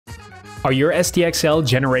Are your SDXL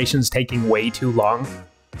generations taking way too long?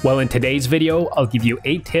 Well, in today's video, I'll give you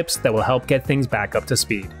 8 tips that will help get things back up to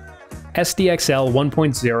speed. SDXL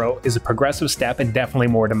 1.0 is a progressive step and definitely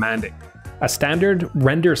more demanding. A standard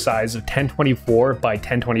render size of 1024 by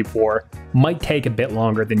 1024 might take a bit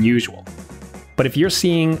longer than usual. But if you're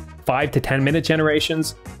seeing 5 to 10 minute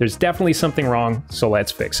generations, there's definitely something wrong, so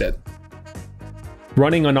let's fix it.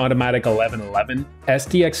 Running on automatic 1111,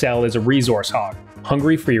 SDXL is a resource hog,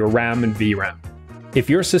 hungry for your RAM and VRAM. If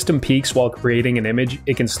your system peaks while creating an image,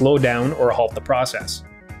 it can slow down or halt the process.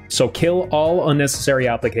 So kill all unnecessary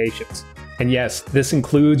applications. And yes, this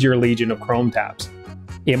includes your legion of Chrome tabs.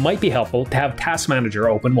 It might be helpful to have Task Manager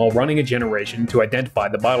open while running a generation to identify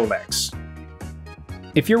the bottlenecks.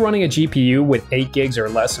 If you're running a GPU with 8 gigs or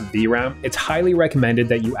less of VRAM, it's highly recommended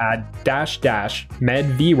that you add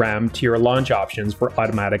medVRAM to your launch options for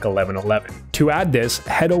automatic 1111. To add this,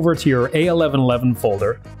 head over to your A1111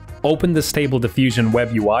 folder, open the Stable Diffusion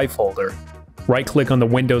WebUI folder, right-click on the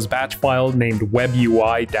Windows batch file named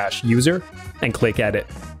WebUI-user, and click Edit.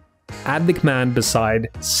 Add the command beside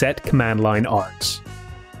Set Command Line Args.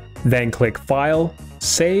 Then click File,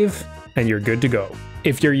 Save, and you're good to go.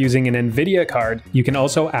 If you're using an NVIDIA card, you can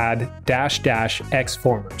also add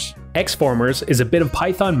 --xformers. Xformers is a bit of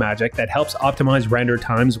Python magic that helps optimize render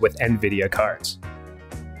times with NVIDIA cards.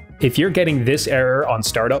 If you're getting this error on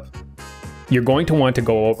startup, you're going to want to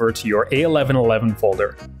go over to your A1111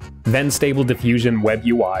 folder, then Stable Diffusion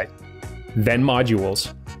WebUI, then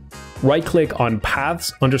Modules, right-click on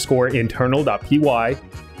paths_internal.py,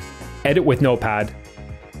 edit with Notepad,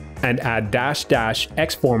 and add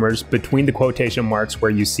 --xformers between the quotation marks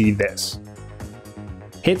where you see this.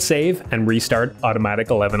 Hit save and restart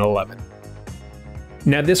automatic 1111.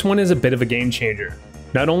 Now this one is a bit of a game changer.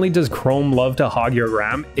 Not only does Chrome love to hog your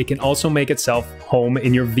RAM, it can also make itself home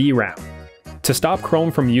in your VRAM. To stop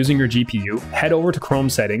Chrome from using your GPU, head over to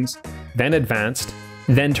Chrome settings, then Advanced,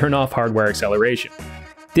 then turn off hardware acceleration.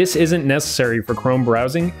 This isn't necessary for Chrome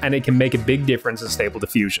browsing, and it can make a big difference in Stable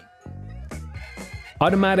Diffusion.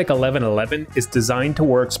 Automatic 1111 is designed to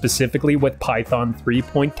work specifically with Python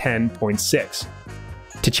 3.10.6.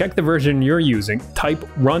 To check the version you're using, type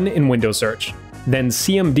run in Windows search, then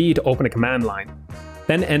cmd to open a command line,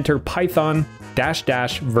 then enter Python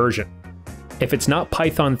 --version. If it's not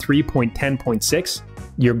Python 3.10.6,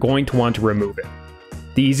 you're going to want to remove it.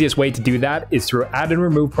 The easiest way to do that is through add and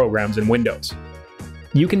remove programs in Windows.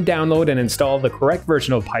 You can download and install the correct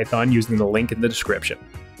version of Python using the link in the description.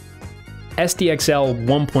 SDXL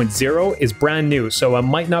 1.0 is brand new, so I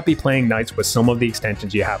might not be playing nice with some of the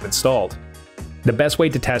extensions you have installed. The best way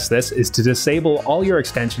to test this is to disable all your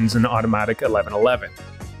extensions in automatic 1111.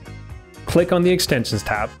 Click on the Extensions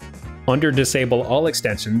tab. Under Disable All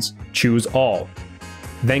Extensions, choose All.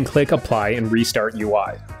 Then click Apply and Restart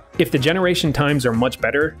UI. If the generation times are much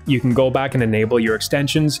better, you can go back and enable your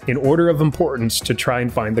extensions in order of importance to try and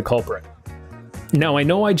find the culprit. Now I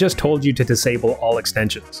know I just told you to disable all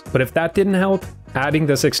extensions, but if that didn't help, adding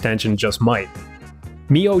this extension just might.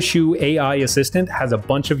 MiaoshouAI Assistant has a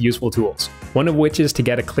bunch of useful tools, one of which is to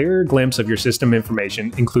get a clearer glimpse of your system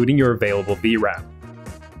information, including your available VRAM.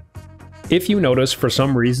 If you notice for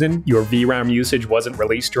some reason your VRAM usage wasn't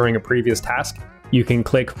released during a previous task, you can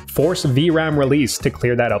click Force VRAM Release to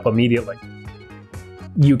clear that up immediately.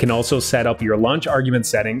 You can also set up your launch argument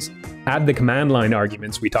settings, add the command line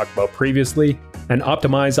arguments we talked about previously, and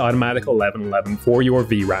optimize automatic 1111 for your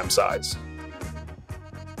VRAM size.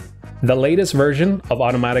 The latest version of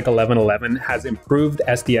automatic 1111 has improved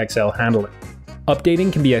SDXL handling.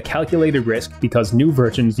 Updating can be a calculated risk because new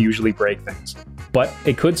versions usually break things, but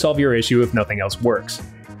it could solve your issue if nothing else works.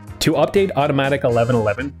 To update automatic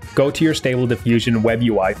 1111, go to your Stable Diffusion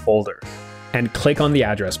WebUI folder and click on the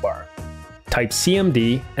address bar. Type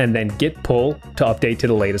cmd and then git pull to update to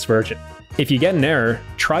the latest version. If you get an error,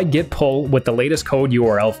 try git pull with the latest code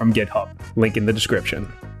URL from GitHub, link in the description.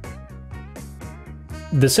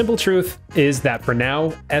 The simple truth is that for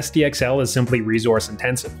now, SDXL is simply resource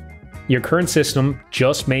intensive. Your current system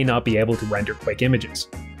just may not be able to render quick images.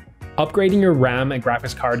 Upgrading your RAM and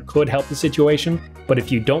graphics card could help the situation, but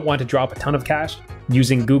if you don't want to drop a ton of cash,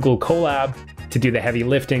 using Google Colab to do the heavy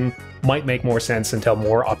lifting might make more sense until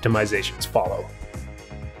more optimizations follow.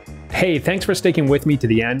 Hey, thanks for sticking with me to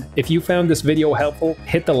the end. If you found this video helpful,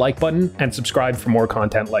 hit the like button and subscribe for more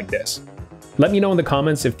content like this. Let me know in the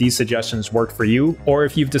comments if these suggestions worked for you, or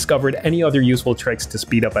if you've discovered any other useful tricks to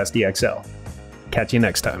speed up SDXL. Catch you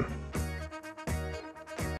next time.